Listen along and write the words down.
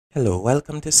Hello,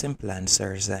 welcome to Simple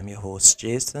Answers. I'm your host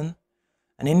Jason,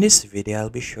 and in this video I'll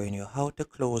be showing you how to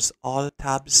close all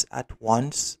tabs at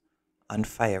once on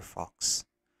Firefox.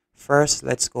 First,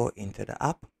 let's go into the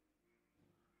app.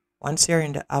 Once you're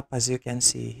in the app, as you can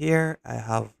see here, I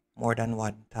have more than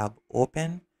one tab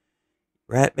open.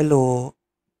 Right below,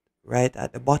 right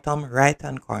at the bottom right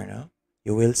hand corner,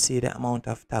 you will see the amount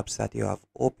of tabs that you have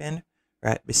opened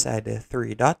right beside the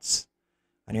three dots.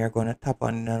 And you're going to tap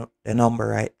on the number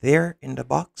right there in the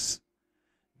box.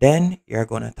 Then you're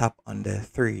going to tap on the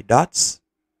three dots.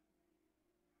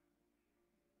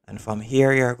 And from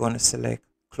here, you're going to select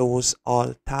close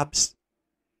all tabs.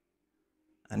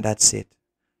 And that's it.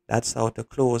 That's how to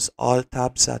close all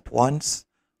tabs at once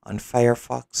on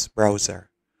Firefox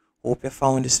browser. Hope you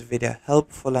found this video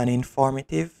helpful and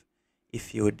informative.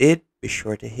 If you did, be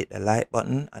sure to hit the like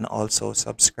button and also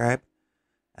subscribe.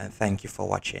 And thank you for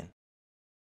watching.